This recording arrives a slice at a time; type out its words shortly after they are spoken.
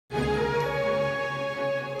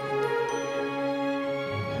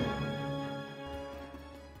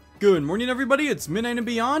Good morning everybody, it's Midnight and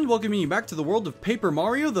Beyond, welcoming you back to the world of Paper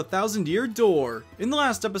Mario the Thousand-Year Door. In the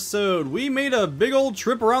last episode, we made a big old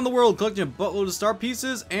trip around the world collecting a buttload of star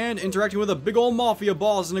pieces and interacting with a big old mafia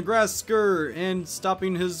boss in a grass skirt and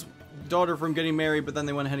stopping his daughter from getting married, but then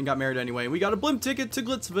they went ahead and got married anyway. We got a blimp ticket to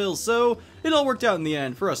Glitzville, so it all worked out in the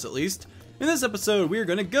end, for us at least. In this episode, we are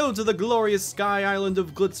going to go to the glorious Sky Island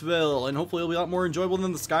of Glitzville, and hopefully it'll be a lot more enjoyable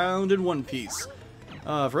than the Sky Island in One Piece.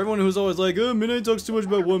 For everyone who's always like, oh, Midnight talks too much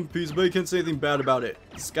about One Piece, but I can't say anything bad about it.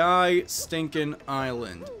 Sky Stinkin'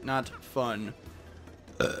 Island. Not fun.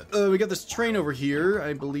 We got this train over here.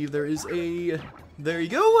 I believe there is a... There you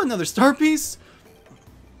go, another star piece.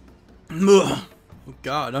 Ugh. Oh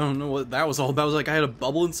god, I don't know what that was all about. It was like I had a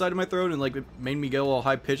bubble inside of my throat and like it made me go all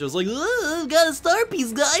high pitched. I was like, I've got a star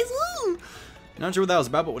piece, guys. Woo! Not sure what that was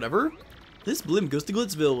about, but whatever. This blimp goes to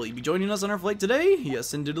Glitzville. Will you be joining us on our flight today?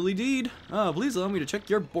 Yes, indeed. Please allow me to check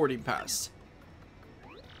your boarding pass.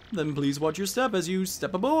 Then please watch your step as you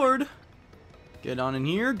step aboard. Get on in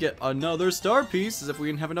here, get another star piece, as if we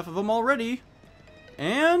didn't have enough of them already.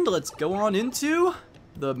 And let's go on into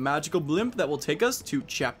the magical blimp that will take us to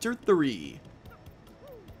Chapter 3.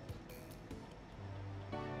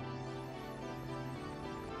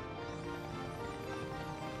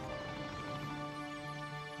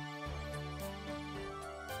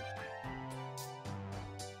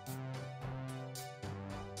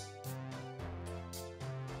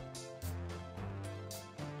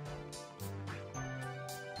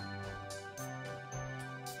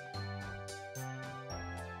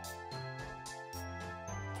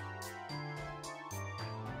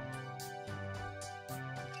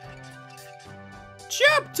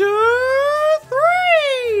 Chapter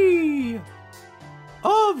 3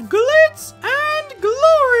 of Glitz and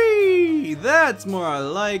Glory. That's more I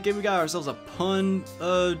like it. We got ourselves a pun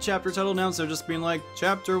chapter title now, so just being like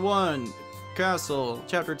Chapter 1 Castle,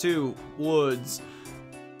 Chapter 2 Woods.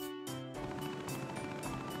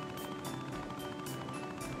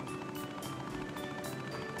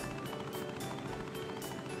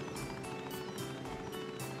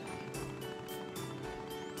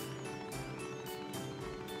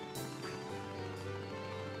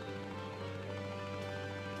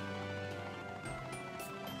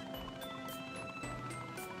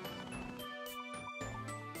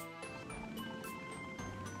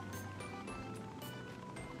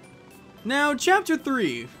 Now, Chapter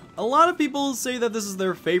 3. A lot of people say that this is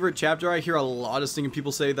their favorite chapter. I hear a lot of singing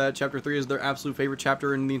people say that Chapter 3 is their absolute favorite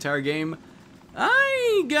chapter in the entire game.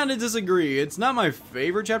 I gotta disagree. It's not my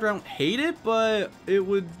favorite chapter. I don't hate it, but it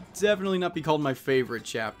would definitely not be called my favorite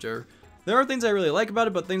chapter. There are things I really like about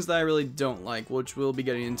it, but things that I really don't like, which we'll be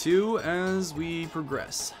getting into as we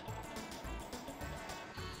progress.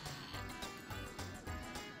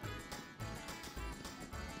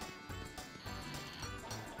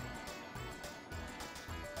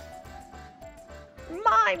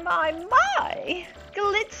 My!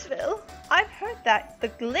 Glitzville! I've heard that the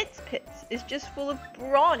Glitz Pits is just full of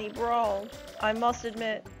brawny brawls. I must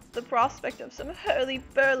admit, the prospect of some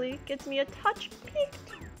hurly-burly gets me a touch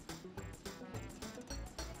piqued.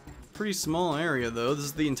 Pretty small area though. This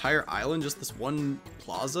is the entire island, just this one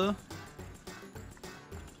plaza.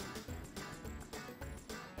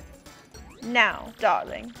 Now,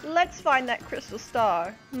 darling, let's find that crystal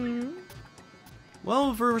star.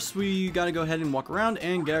 Well, first we gotta go ahead and walk around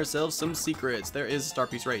and get ourselves some secrets. There is a star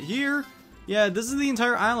piece right here. Yeah, this is the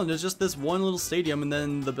entire island. It's just this one little stadium and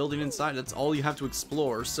then the building inside. That's all you have to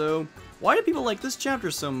explore. So, why do people like this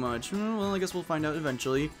chapter so much? Well, I guess we'll find out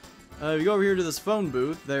eventually. If you go over here to this phone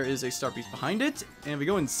booth, there is a star piece behind it. And if we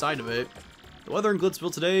go inside of it, the weather in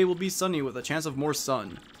Glitzville today will be sunny with a chance of more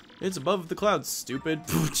sun. It's above the clouds, stupid.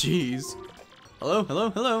 Jeez. Hello,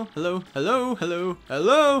 hello, hello, hello, hello, hello,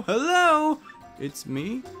 hello, hello. It's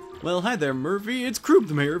me? Well, hi there, Murphy. It's Croup,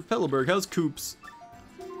 the mayor of Petalburg. How's Coops?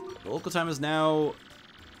 The local time is now...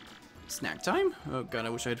 snack time? Oh god, I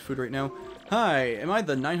wish I had food right now. Hi, am I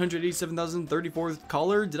the 987,034th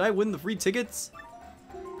caller? Did I win the free tickets?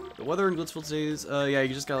 The weather in Glitzville today is... yeah,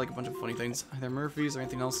 you just got like a bunch of funny things. Hi there, Murphy. Is there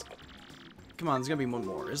anything else? Come on, there's gonna be one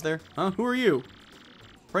more. Is there? Huh? Who are you?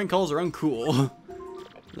 Prank calls are uncool.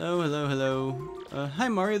 Hello, hello, hello. Hi,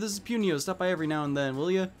 Mario. This is Punio. Stop by every now and then, will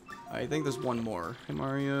ya? I think there's one more. Hey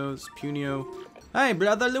Mario, it's Punio. Hi,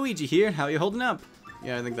 brother Luigi here. How you holding up?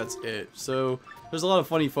 Yeah, I think that's it. So, there's a lot of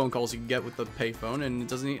funny phone calls you can get with the payphone, and it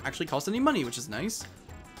doesn't actually cost any money, which is nice.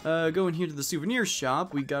 Going here to the souvenir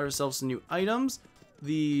shop, we got ourselves some new items.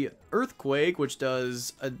 The Earthquake, which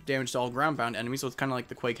does damage to all ground-bound enemies, so it's kind of like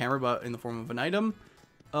the Quake Hammer, but in the form of an item.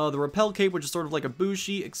 The Repel Cape, which is sort of like a boo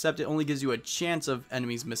sheet, except it only gives you a chance of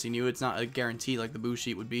enemies missing you. It's not a guarantee like the boo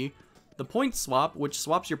sheet would be. the point swap, which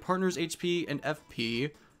swaps your partner's HP and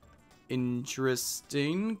FP.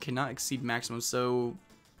 Interesting. Cannot exceed maximum, so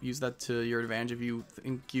use that to your advantage if you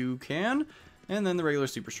think you can. And then the regular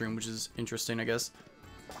super stream, which is interesting, I guess.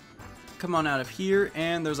 Come on out of here,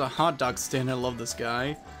 and there's a hot dog stand. I love this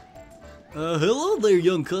guy. Hello there,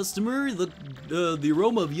 young customer. The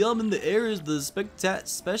aroma of yum in the air is the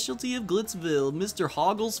specialty of Glitzville. Mr.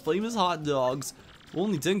 Hoggle's famous hot dogs.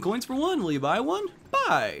 Only 10 coins for one. Will you buy one?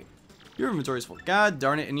 Buy. Your inventory is full. God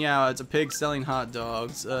darn it. And yeah, it's a pig selling hot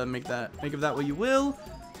dogs. Make of that what you will.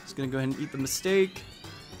 Just gonna go ahead and eat the mistake.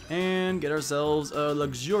 And get ourselves a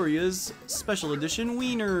luxurious special edition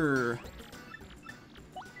wiener.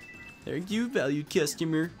 Thank you, valued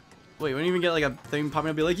customer. Wait, we don't even get like a thing popping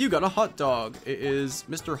up be like, you got a hot dog. It is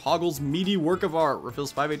Mr. Hoggle's meaty work of art.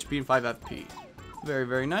 Refills 5 HP and 5 FP. Very,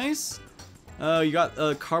 very nice. You got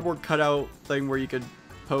a cardboard cutout thing where you could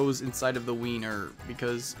pose inside of the wiener,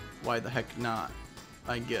 because why the heck not,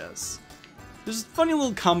 I guess. There's funny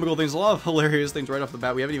little comical things, a lot of hilarious things right off the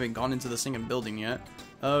bat. We haven't even gone into the singing building yet.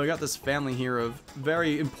 We got this family here of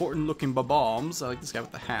very important looking baboms. I like this guy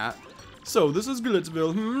with the hat. So, this is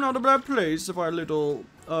Glitzville. Not a bad place if I a little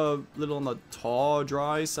on the tall,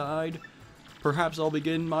 dry side. Perhaps I'll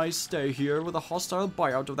begin my stay here with a hostile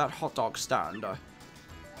buyout of that hot dog stand.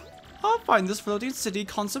 I find this floating city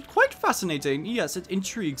concept quite fascinating. Yes, it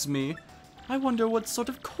intrigues me. I wonder what sort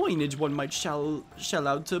of coinage one might shell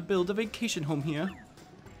out to build a vacation home here.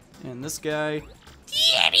 And this guy...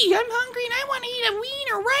 Daddy, I'm hungry and I want to eat a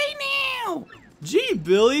wiener right now! Gee,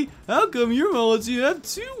 Billy, how come your mom lets you have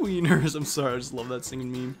 2 wieners? I'm sorry, I just love that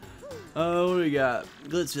singing meme. What do we got?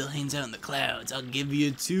 Glitzville hangs out in the clouds. I'll give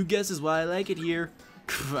you 2 guesses why I like it here.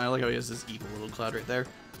 I like how he has this evil little cloud right there.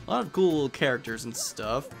 A lot of cool little characters and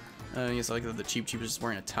stuff. Yes, I like that the Cheep Cheep is just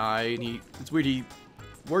wearing a tie, and it's weird, he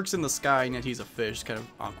works in the sky and yet he's a fish, kind of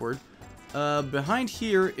awkward. Behind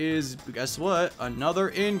here is, guess what? Another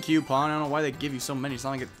inn coupon. I don't know why they give you so many. It's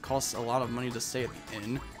not like it costs a lot of money to stay at the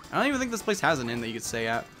inn. I don't even think this place has an inn that you could stay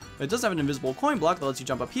at. But it does have an invisible coin block that lets you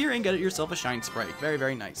jump up here and get yourself a shine sprite. Very,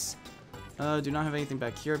 very nice. Do not have anything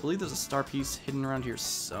back here. I believe there's a star piece hidden around here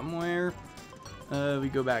somewhere. We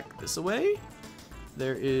go back this way.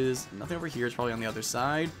 There is nothing over here. It's probably on the other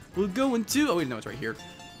side. We'll go into... Oh, wait, no, it's right here.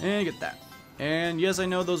 And get that. And yes, I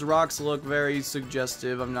know those rocks look very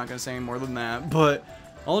suggestive. I'm not going to say any more than that. But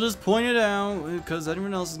I'll just point it out because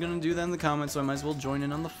everyone else is going to do that in the comments. So I might as well join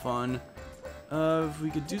in on the fun. If we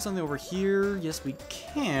could do something over here, yes we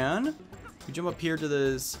can. We jump up here to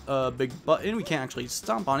this big button. We can't actually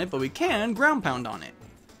stomp on it, but we can ground pound on it.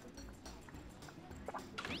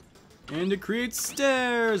 And it creates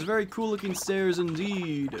stairs. Very cool looking stairs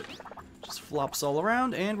indeed. Just flops all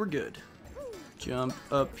around and we're good. Jump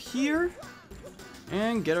up here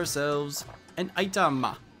and get ourselves an item.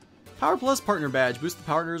 Power Plus Partner Badge. Boost the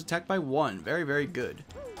partner's attack by 1. Very, very good.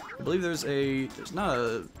 I believe there's not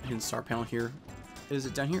a hidden star panel here. Is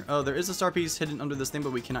it down here? Oh, there is a star piece hidden under this thing,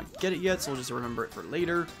 but we cannot get it yet, so we'll just remember it for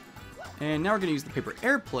later. And now we're going to use the paper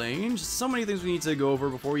airplane. Just so many things we need to go over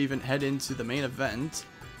before we even head into the main event.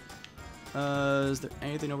 Is there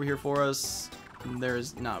anything over here for us? There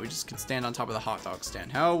is not. We just can stand on top of the hot dog stand.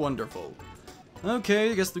 How wonderful.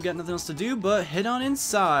 Okay, I guess we got nothing else to do, but head on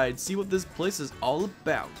inside. See what this place is all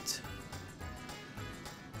about.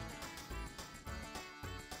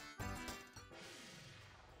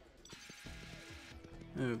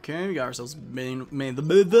 Okay, we got ourselves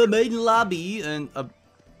the main lobby and a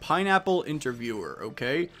pineapple interviewer,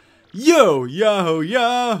 okay? Yo, yahoo,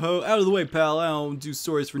 yahoo! Out of the way, pal. I don't do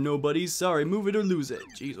stories for nobody. Sorry, move it or lose it.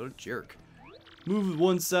 Jeez, what a jerk. Move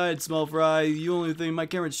one side, small fry. The only thing my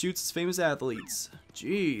camera shoots is famous athletes.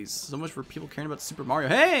 Jeez, so much for people caring about Super Mario.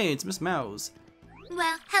 Hey, it's Miss Mouse.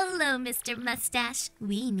 Well, hello, Mr. Mustache.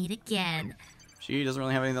 We meet again. She doesn't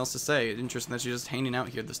really have anything else to say. Interesting that she's just hanging out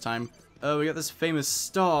here this time. We got this famous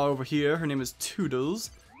star over here. Her name is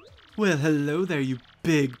Toodles. Well, hello there, you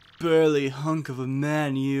big, burly hunk of a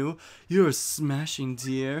man, you. You're a smashing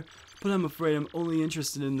dear. But I'm afraid I'm only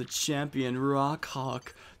interested in the champion Rock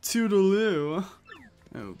Hawk. Toodaloo.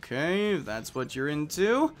 Okay, if that's what you're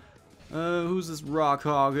into. Who's this Rock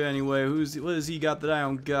Hawk anyway? What has he got that I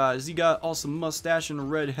don't got? Has he got awesome mustache and a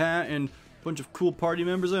red hat and a bunch of cool party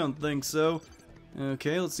members? I don't think so.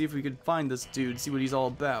 Okay, let's see if we can find this dude, see what he's all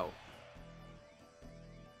about.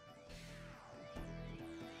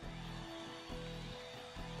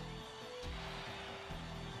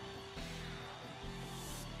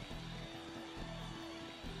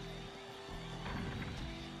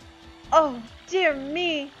 Oh, dear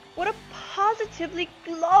me, what a positively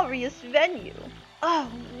glorious venue.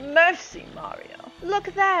 Oh, mercy, Mario.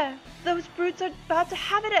 Look there! Those brutes are about to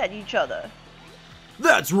have it at each other.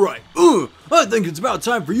 That's right. I think it's about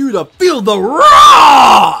time for you to feel the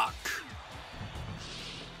rock!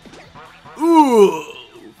 Ooh.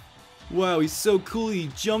 Wow, he's so cool he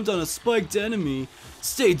jumped on a spiked enemy.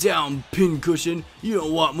 Stay down, pincushion. You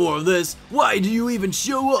don't want more of this. Why do you even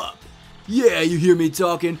show up? Yeah, you hear me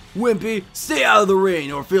talking. Wimpy, stay out of the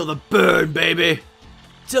rain or feel the burn, baby.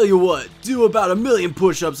 Tell you what, do about 1,000,000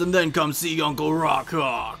 push-ups and then come see Uncle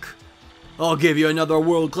Rockhawk. I'll give you another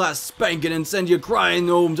world-class spanking and send you crying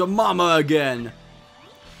home to mama again.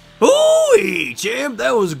 Hooey, champ,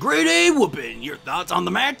 that was a grade A whooping. Your thoughts on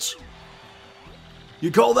the match?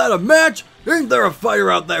 You call that a match? Ain't there a fighter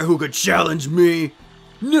out there who could challenge me?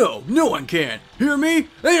 No, no one can. Hear me?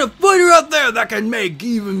 Ain't a fighter out there that can make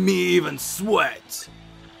me sweat.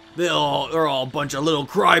 They're all a bunch of little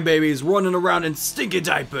crybabies running around in stinky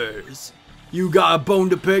diapers. You got a bone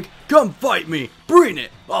to pick? Come fight me. Bring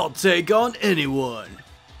it. I'll take on anyone.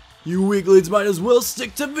 You weaklings might as well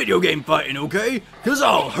stick to video game fighting, okay? Cause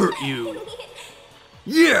I'll hurt you.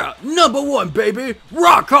 Yeah, #1, baby!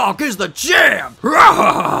 Rockhawk is the champ!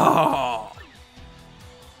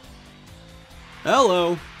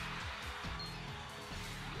 Hello.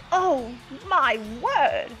 Oh my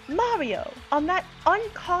word! Mario, on that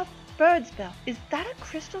uncarved bird's bell, is that a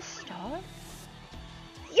crystal star?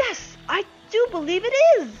 Yes, I do believe it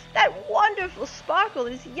is! That wonderful sparkle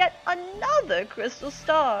is yet another crystal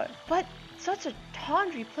star. But such a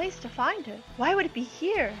tawdry place to find it. Why would it be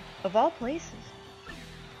here, of all places?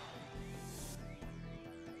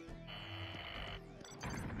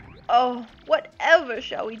 Oh, whatever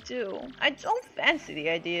shall we do? I don't fancy the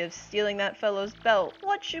idea of stealing that fellow's belt.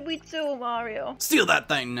 What should we do, Mario? Steal that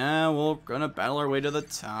thing now. We're gonna battle our way to the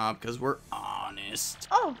top because we're honest.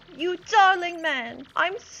 Oh, you darling man.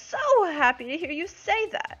 I'm so happy to hear you say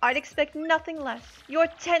that. I'd expect nothing less. You're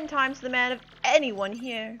 10 times the man of anyone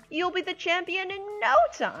here. You'll be the champion in no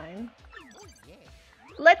time.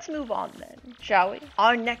 Let's move on then, shall we?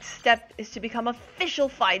 Our next step is to become official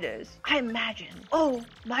fighters. I imagine. Oh,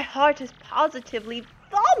 my heart is positively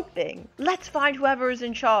thumping. Let's find whoever is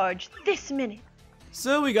in charge this minute.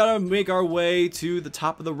 So we gotta make our way to the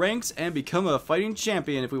top of the ranks and become a fighting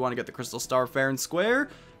champion if we want to get the Crystal Star fair and square.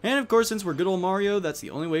 And of course, since we're good old Mario, that's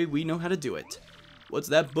the only way we know how to do it. What's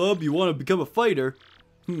that, bub? You want to become a fighter?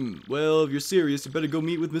 Well, if you're serious, you better go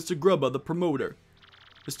meet with Mr. Grubba, the promoter.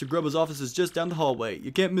 Mr. Grubba's office is just down the hallway.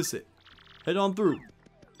 You can't miss it. Head on through.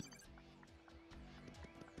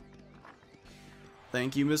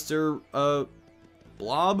 Thank you, Mr.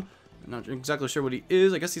 Blob. I'm not exactly sure what he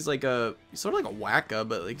is. I guess he's like he's sort of like a wacka,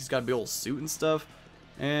 but like he's got a big old suit and stuff.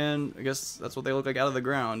 And I guess that's what they look like out of the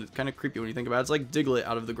ground. It's kind of creepy when you think about it. It's like Diglett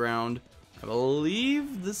out of the ground. I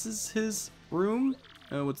believe this is his room.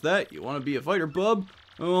 What's that? You want to be a fighter, bub?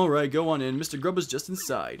 Alright, go on in. Mr. Grubba's just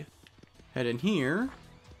inside. Head in here.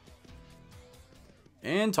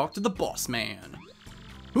 And talk to the boss man.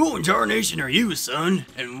 Who in tarnation are you, son?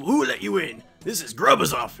 And who let you in? This is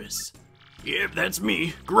Grubba's office. Yep, that's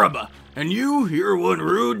me, Grubba. And you're one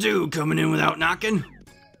rude dude coming in without knocking.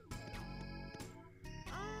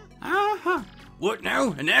 Uh-huh. What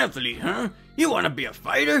now? An athlete, huh? You want to be a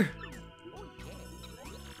fighter?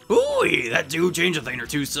 Ooh, that dude changed a thing or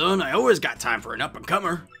two, son. I always got time for an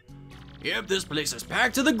up-and-comer. Yep, this place is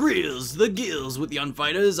packed to the gills with young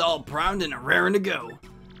fighters all primed and raring to go.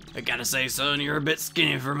 I gotta say, son, you're a bit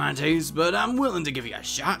skinny for my taste, but I'm willing to give you a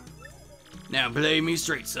shot. Now play me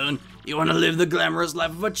straight, son. You wanna live the glamorous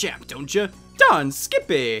life of a champ, don't you? Done,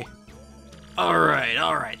 Skippy!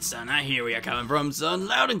 Alright, son. I hear where you're coming from, son.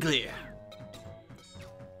 Loud and clear.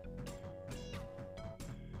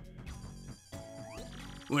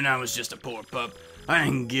 When I was just a poor pup, I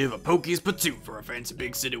didn't give a pokey's patoot for a fancy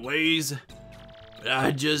big city ways. But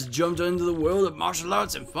I just jumped into the world of martial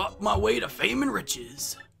arts and fought my way to fame and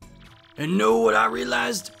riches. And know what I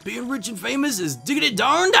realized? Being rich and famous is diggity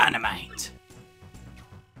darn dynamite.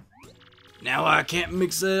 Now I can't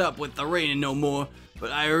mix it up with the raining no more,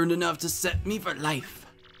 but I earned enough to set me for life.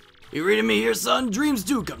 You reading me here, son? Dreams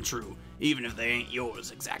do come true, even if they ain't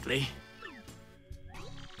yours exactly.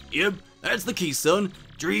 Yep, that's the key, son.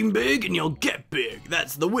 Dream big and you'll get big.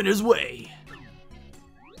 That's the winner's way.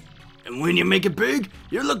 And when you make it big,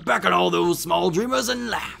 you look back at all those small dreamers and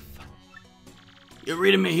laugh. You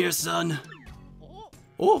reading me here, son?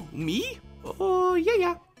 Oh, me? Oh,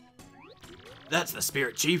 yeah. That's the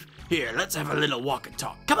spirit, Chief. Here, let's have a little walk and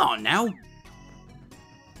talk. Come on now. And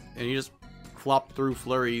he just flopped through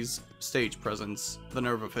Flurry's stage presence. The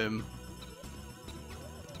nerve of him.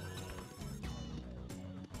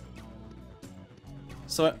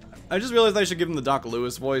 So I just realized I should give him the Doc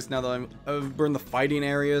Lewis voice now that I've burned the fighting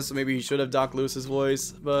area, so maybe he should have Doc Lewis's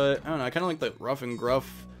voice. But I don't know, I kind of like the rough and gruff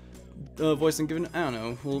voice I'm giving. I don't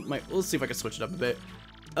know. We'll see if I can switch it up a bit.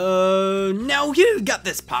 Now you got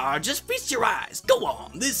this, Par. Just feast your eyes. Go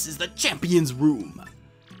on. This is the champion's room.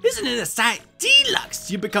 Isn't it a sight deluxe?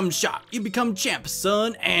 You become sharp. You become champ,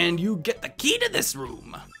 son, and you get the key to this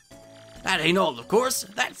room. That ain't all, of course.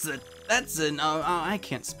 I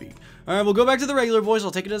can't speak. Alright, we'll go back to the regular voice. I'll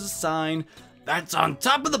take it as a sign. That's on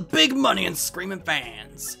top of the big money and screaming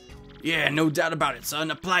fans. Yeah, no doubt about it, son.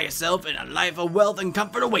 Apply yourself and a life of wealth and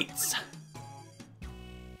comfort awaits.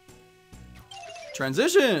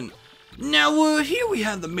 Transition. Now, here we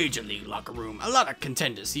have the Major League locker room. A lot of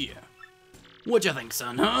contenders here. What you think,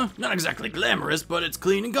 son, huh? Not exactly glamorous, but it's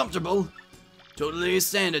clean and comfortable. Totally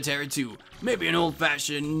sanitary, too. Maybe I'm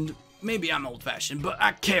old-fashioned, but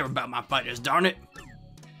I care about my fighters, darn it.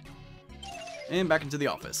 And back into the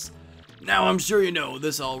office. Now, I'm sure you know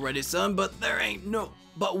this already, son, but there ain't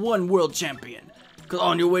but one world champion.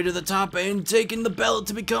 On your way to the top and taking the belt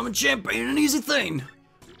to become a champion, an easy thing.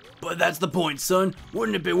 But that's the point, son.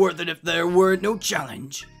 Wouldn't it be worth it if there were no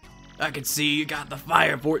challenge? I can see you got the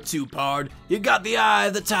fire for it too, Pard. You got the eye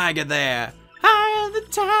of the tiger there. Eye of the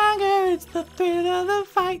tiger, it's the thrill of the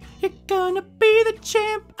fight. You're gonna be the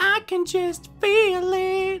champ, I can just feel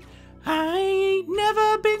it. I ain't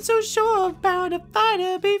never been so sure about a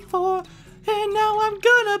fighter before. And now I'm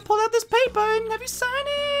gonna pull out this paper and have you sign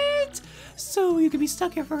it. So you can be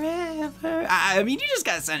stuck here forever. I mean, you just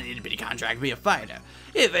gotta sign an itty-bitty contract to be a fighter.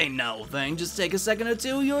 If ain't no thing, just take a second or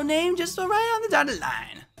two, your name just right on the dotted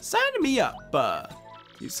line. Sign me up.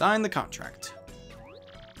 You signed the contract.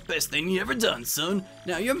 Best thing you ever done, son.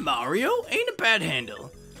 Now your Mario ain't a bad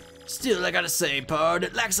handle. Still, I gotta say, Pard,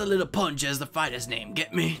 it lacks a little punch as the fighter's name,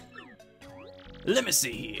 get me? Let me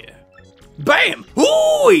see here. Bam!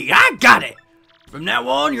 Ooh, I got it! From now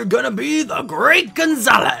on, you're gonna be the Great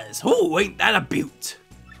Gonzalez. Ooh, ain't that a beaut?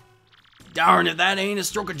 Darn if that ain't a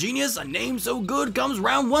stroke of genius. A name so good comes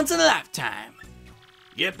round once in a lifetime.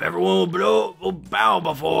 Yep, everyone will bow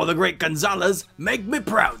before the Great Gonzalez. Make me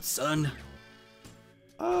proud, son.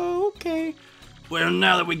 Oh, okay. Well,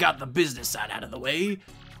 now that we got the business side out of the way,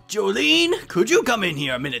 Jolene, could you come in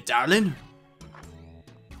here a minute, darling?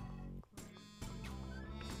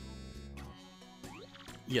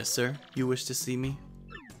 Yes, sir. You wish to see me?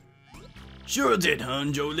 Sure did,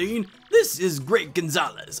 hun, Jolene. This is Great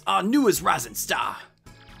Gonzalez, our newest rising star.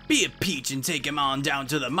 Be a peach and take him on down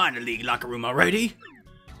to the minor league locker room already.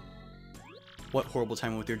 What horrible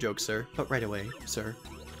timing with your jokes, sir. But right away, sir.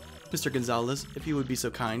 Mr. Gonzalez, if you would be so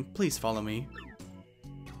kind, please follow me.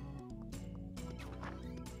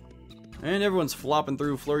 And everyone's flopping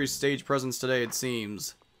through Flurry's stage presence today, it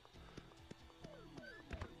seems.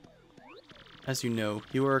 As you know,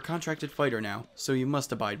 you are a contracted fighter now, so you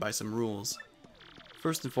must abide by some rules.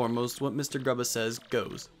 First and foremost, what Mr. Grubba says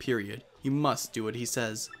goes, period. You must do what he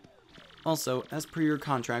says. Also, as per your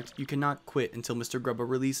contract, you cannot quit until Mr. Grubba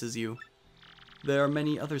releases you. There are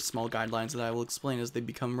many other small guidelines that I will explain as they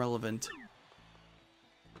become relevant.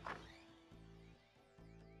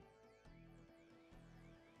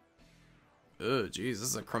 Oh, jeez, this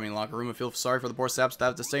is a crummy locker room. I feel sorry for the poor saps that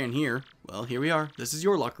have to stay in here. Well, here we are. This is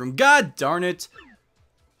your locker room. God darn it!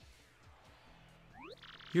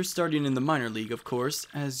 You're starting in the minor league, of course,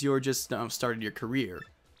 as you're just now started your career.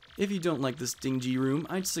 If you don't like this dingy room,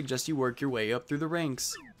 I'd suggest you work your way up through the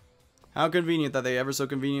ranks. How convenient that they ever so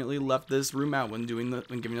conveniently left this room out when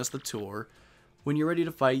giving us the tour. When you're ready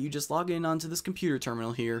to fight, you just log in onto this computer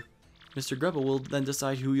terminal here. Mr. Grubba will then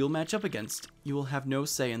decide who you'll match up against. You will have no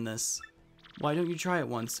say in this. Why don't you try it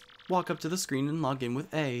once? Walk up to the screen and log in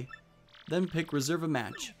with A. Then pick reserve a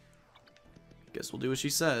match. Guess we'll do what she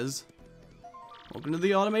says. Welcome to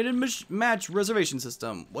the automated match reservation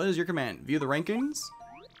system. What is your command? View the rankings?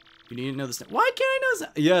 You need to know this. Why can't I know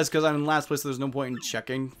this? Yes, because I'm in last place, so there's no point in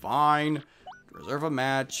checking. Fine. Reserve a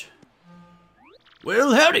match.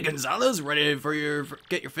 Well, howdy, Gonzalez. Ready for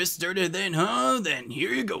get your fists dirty then, huh? Then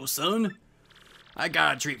here you go, son. I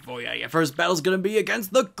got a treat for you. Your first battle's gonna be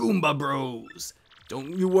against the Goomba Bros.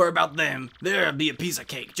 Don't you worry about them. There'll be a piece of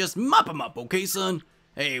cake. Just mop them up, okay, son?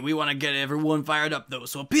 Hey, we want to get everyone fired up, though,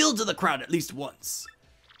 so appeal to the crowd at least once.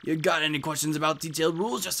 You got any questions about detailed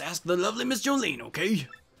rules, just ask the lovely Miss Jolene, okay?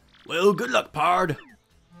 Well, good luck, Pard.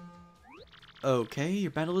 Okay,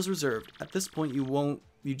 your battle is reserved. At this point,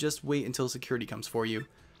 you just wait until security comes for you.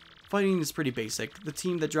 Fighting is pretty basic. The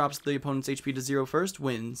team that drops the opponent's HP to 0 first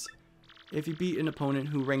wins. If you beat an opponent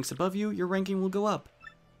who ranks above you, your ranking will go up.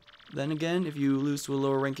 Then again, if you lose to a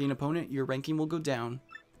lower ranking opponent, your ranking will go down.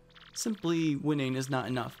 Simply winning is not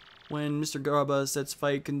enough. When Mr. Grubba sets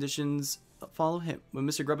fight conditions, follow him. When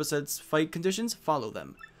Mr. Grubba sets fight conditions, follow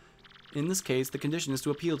them. In this case, the condition is to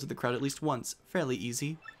appeal to the crowd at least once. Fairly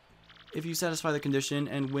easy. If you satisfy the condition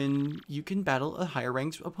and win, you can battle a higher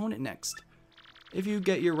ranked opponent next. If you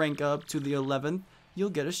get your rank up to the 11th, you'll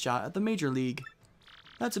get a shot at the Major League.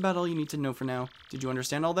 That's about all you need to know for now. Did you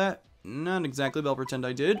understand all that? Not exactly, but I'll pretend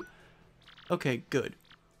I did. Okay, good.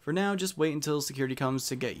 For now, just wait until security comes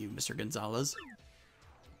to get you, Mr. Gonzalez.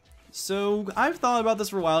 So, I've thought about this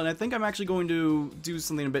for a while, and I think I'm actually going to do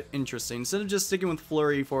something a bit interesting. Instead of just sticking with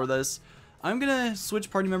Flurry for this, I'm gonna switch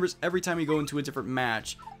party members every time you go into a different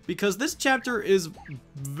match. Because this chapter is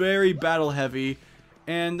very battle heavy,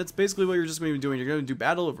 and that's basically what you're just going to be doing. You're going to do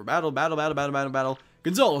battle over battle, battle.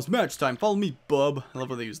 Gonzalez, match time. Follow me, bub. I love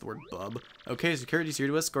when they use the word bub. Okay, security's here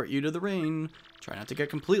to escort you to the ring. Try not to get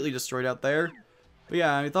completely destroyed out there. But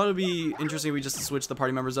yeah, I thought it would be interesting if we just switch the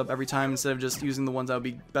party members up every time instead of just using the ones that would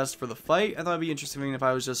be best for the fight. I thought it would be interesting if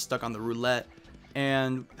I was just stuck on the roulette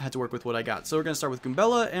and had to work with what I got. So we're going to start with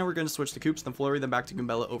Goombella, and we're going to switch to Koops, then Flurry, then back to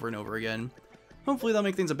Goombella over and over again. Hopefully that'll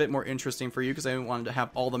make things a bit more interesting for you, because I wanted to have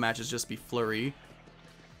all the matches just be Flurry.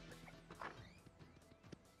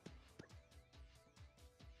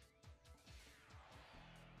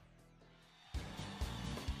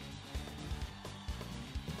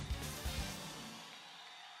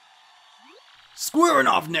 Squaring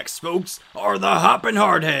off next, folks, are the Hoppin'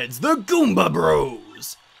 Hardheads, the Goomba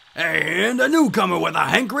Bros. And a newcomer with a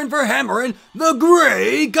hankering for hammering, the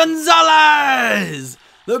Gray Gonzalez.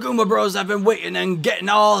 The Goomba Bros have been waiting and getting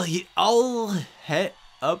all het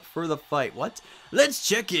up for the fight. What? Let's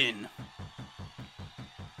check in.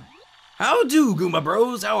 How do, Goomba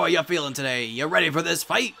Bros? How are you feeling today? You ready for this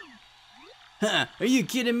fight? Huh, are you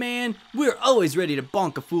kidding, man? We're always ready to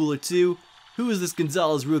bonk a fool or two. Who is this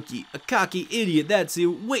Gonzalez rookie? A cocky idiot, that's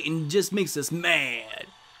who. Waiting just makes us mad.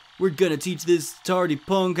 We're gonna teach this tardy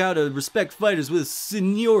punk how to respect fighters with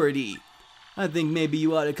seniority. I think maybe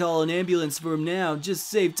you ought to call an ambulance for him now. Just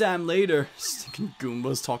save time later. Stinking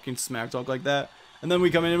Goombas talking smack talk like that. And then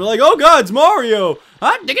we come in and we're like, oh god, it's Mario!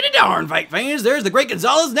 Hot diggity darn, fight fans! There's the Great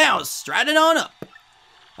Gonzalez now, striding on up.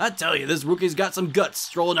 I tell you, this rookie's got some guts,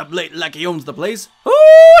 strolling up late like he owns the place.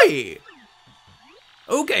 Hoo-wee!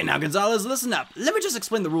 Okay, now Gonzalez, listen up. Let me just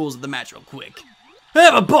explain the rules of the match real quick.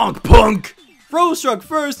 Have a bonk, punk! Fro struck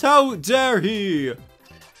first, how dare he!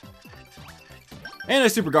 And I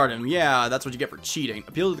super guard him. Yeah, that's what you get for cheating.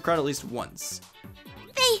 Appeal to the crowd at least once.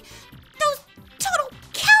 Those total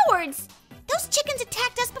cowards! Those chickens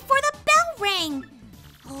attacked us before the bell rang!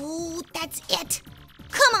 Oh, that's it!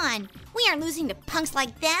 Come on! We aren't losing to punks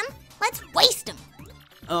like them! Let's waste them!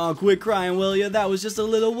 Oh, quit crying, will ya? That was just a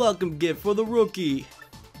little welcome gift for the rookie.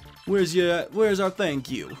 Where's our thank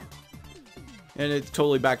you? And it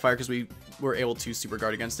totally backfired because we were able to super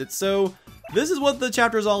guard against it. So, this is what the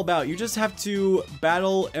chapter is all about. You just have to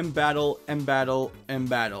battle and battle and battle and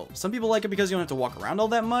battle. Some people like it because you don't have to walk around all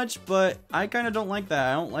that much, but I kind of don't like that.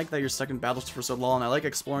 I don't like that you're stuck in battles for so long. I like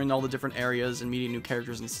exploring all the different areas and meeting new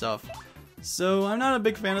characters and stuff. So, I'm not a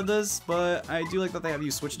big fan of this, but I do like that they have you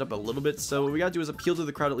switch it up a little bit. So, what we gotta do is appeal to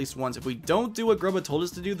the crowd at least once. If we don't do what Grubba told us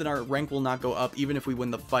to do, then our rank will not go up, even if we win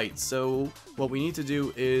the fight. So, what we need to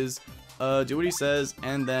do is do what he says,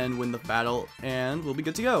 and then win the battle, and we'll be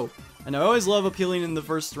good to go. And I always love appealing in the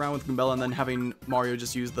first round with Goombella, and then having Mario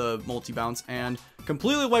just use the multi-bounce, and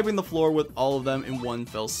completely wiping the floor with all of them in one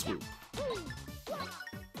fell swoop.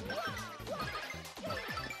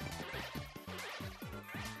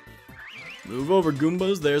 Move over,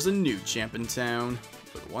 Goombas. There's a new champ in town.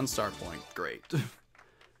 With 1 star point. Great.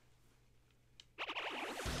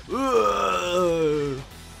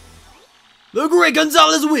 The Great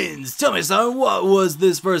Gonzalez wins! Tell me, son, what was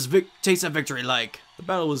this first taste of victory like? The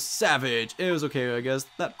battle was savage. It was okay, I guess.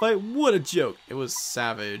 That fight, what a joke. It was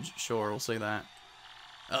savage. Sure, we'll say that.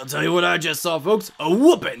 I'll tell you what I just saw, folks. A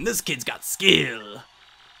whooping. This kid's got skill.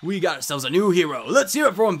 We got ourselves a new hero. Let's hear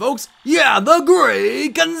it for him, folks. Yeah, the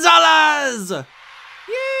Great Gonzalez! Yay,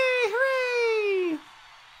 hooray!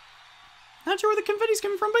 Not sure where the confetti's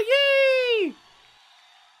coming from, but yay!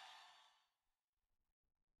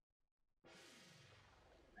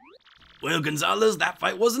 Well, Gonzalez, that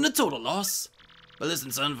fight wasn't a total loss. But listen,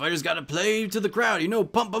 son, fighters gotta play to the crowd, you know,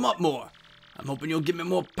 pump them up more. I'm hoping you'll give me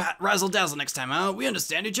more razzle-dazzle next time, huh? We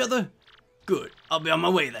understand each other? Good. I'll be on my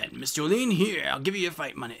way then. Miss Jolene, here, I'll give you your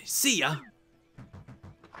fight money. See ya.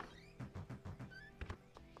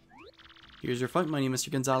 Here's your fight money,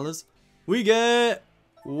 Mr. Gonzalez. We get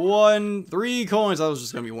 3 coins. That was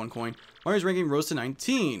just gonna be 1 coin. Mario's ranking rose to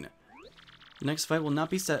 19. The next fight will not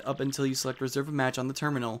be set up until you select reserve a match on the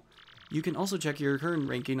terminal. You can also check your current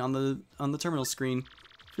ranking on the terminal screen.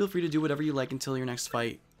 Feel free to do whatever you like until your next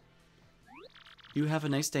fight. You have a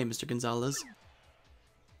nice day, Mr. Gonzalez.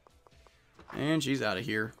 And she's out of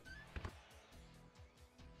here.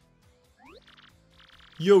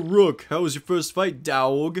 Yo, Rook, how was your first fight,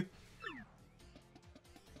 dog?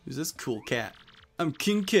 Who's this cool cat? I'm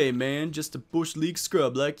King K, man, just a Bush League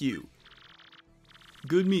scrub like you.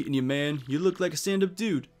 Good meeting you, man. You look like a stand-up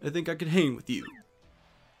dude. I think I could hang with you.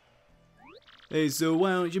 Hey, so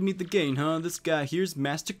why don't you meet the gang, huh? This guy here's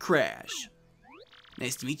Master Crash.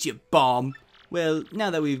 Nice to meet you, Bomb. Well, now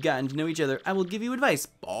that we've gotten to know each other, I will give you advice,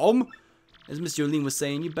 Bomb. As Mr. O'Lean was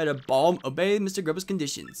saying, you better, Bomb, obey Mr. Grubba's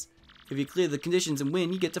conditions. If you clear the conditions and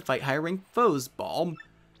win, you get to fight higher-ranked foes, Bomb.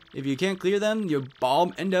 If you can't clear them, your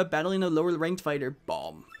Bomb end up battling a lower-ranked fighter,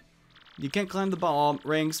 Bomb. You can't climb the bomb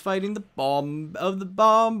ranks fighting the bomb of the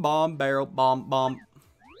bomb barrel, bomb.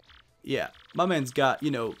 Yeah, my man's got,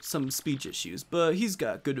 you know, some speech issues, but he's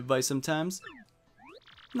got good advice sometimes.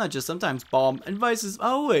 Not just sometimes, Bomb. Advice is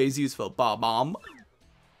always useful, Bomb.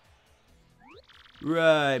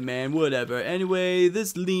 Right, man, whatever. Anyway,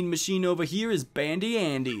 this lean machine over here is Bandy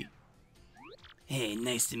Andy. Hey,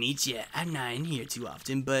 nice to meet ya. I'm not in here too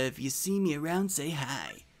often, but if you see me around, say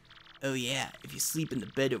hi. Oh yeah, if you sleep in the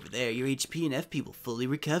bed over there, your HP and FP will fully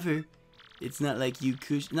recover. It's not like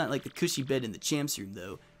the cushy bed in the champs room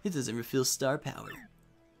though. It doesn't refill star power.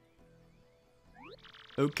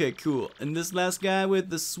 Okay, cool. And this last guy with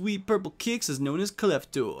the sweet purple kicks is known as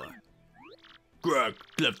Cleftor. Greg,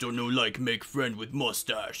 Cleftor no like make friend with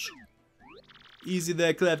mustache. Easy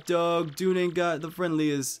there, Clef dog. Dude ain't the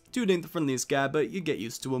friendliest guy, but you get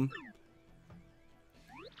used to him.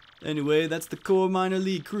 Anyway, that's the core minor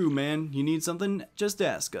league crew, man. You need something? Just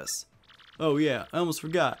ask us. Oh yeah, I almost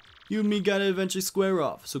forgot. You and me gotta eventually square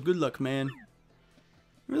off, so good luck, man.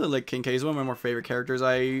 I really like King K. He's one of my more favorite characters.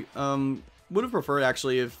 I would have preferred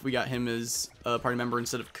actually if we got him as a party member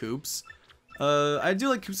instead of Koops. I do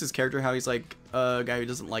like Koops' character, how he's like a guy who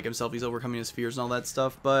doesn't like himself, he's overcoming his fears and all that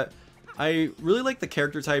stuff, but I really like the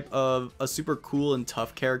character type of a super cool and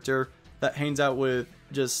tough character that hangs out with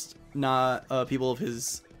just not people of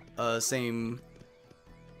his same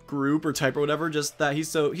group or type or whatever, just that he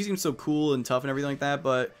seems so cool and tough and everything like that,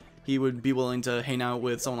 but he would be willing to hang out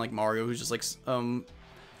with someone like Mario, who's just like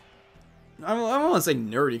I don't want to say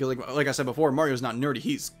nerdy, because like I said before, Mario's not nerdy,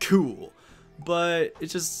 he's cool, but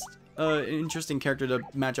it's just an interesting character to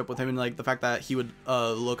match up with him, and like the fact that he would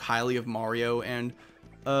look highly of Mario and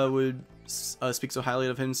would speak so highly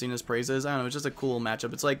of him, seeing his praises. I don't know, it's just a cool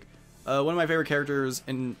matchup. It's like one of my favorite characters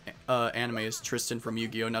in anime is Tristan from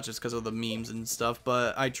Yu-Gi-Oh! Not just because of the memes and stuff,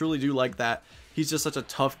 but I truly do like that he's just such a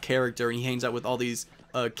tough character, and he hangs out with all these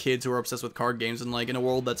kids who are obsessed with card games, and like in a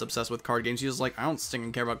world that's obsessed with card games, he's just like, I don't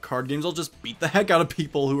stinking care about card games, I'll just beat the heck out of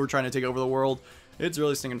people who are trying to take over the world. It's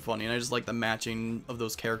really stinking funny, and I just like the matching of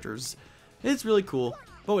those characters. It's really cool,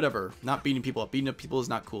 but whatever. Not beating people up. Beating up people is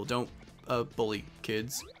not cool. Don't bully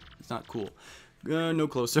kids. It's not cool. No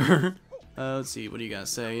closer. Let's see, what do you guys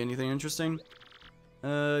say? Anything interesting?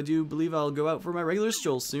 I do believe I'll go out for my regular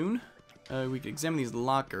stroll soon. We can examine these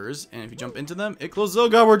lockers, and if you jump into them, it closes. Oh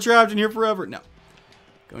god, we're trapped in here forever. No.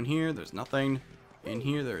 Go in here, there's nothing. In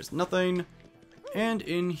here, there's nothing. And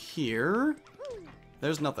in here,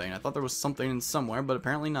 there's nothing. I thought there was something in somewhere, but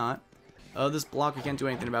apparently not. This block, we can't do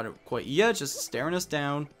anything about it quite yet, just staring us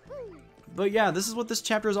down. But yeah, this is what this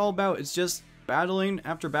chapter is all about. It's just battling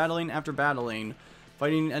after battling after battling.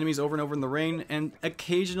 Fighting enemies over and over in the rain, and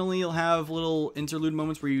occasionally you'll have little interlude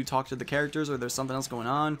moments where you talk to the characters or there's something else going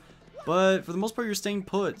on. But for the most part, you're staying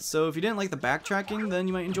put. So if you didn't like the backtracking, then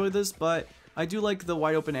you might enjoy this, but I do like the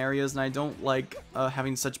wide open areas, and I don't like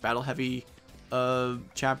having such battle heavy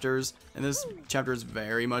chapters, and this chapter is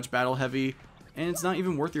very much battle heavy, and it's not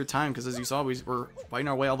even worth your time, because as you saw, we're fighting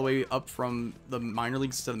our way all the way up from the minor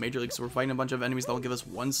leagues to the major leagues, so we're fighting a bunch of enemies that will give us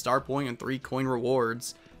 1 star point and 3 coin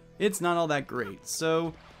rewards. It's not all that great.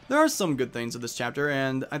 So there are some good things of this chapter,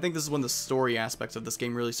 and I think this is when the story aspects of this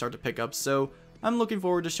game really start to pick up, so I'm looking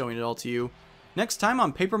forward to showing it all to you. Next time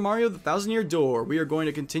on Paper Mario the Thousand-Year Door, we are going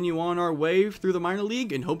to continue on our way through the minor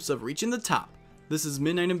league in hopes of reaching the top. This is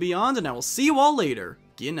Midnight and Beyond, and I will see you all later.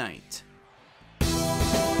 Good night.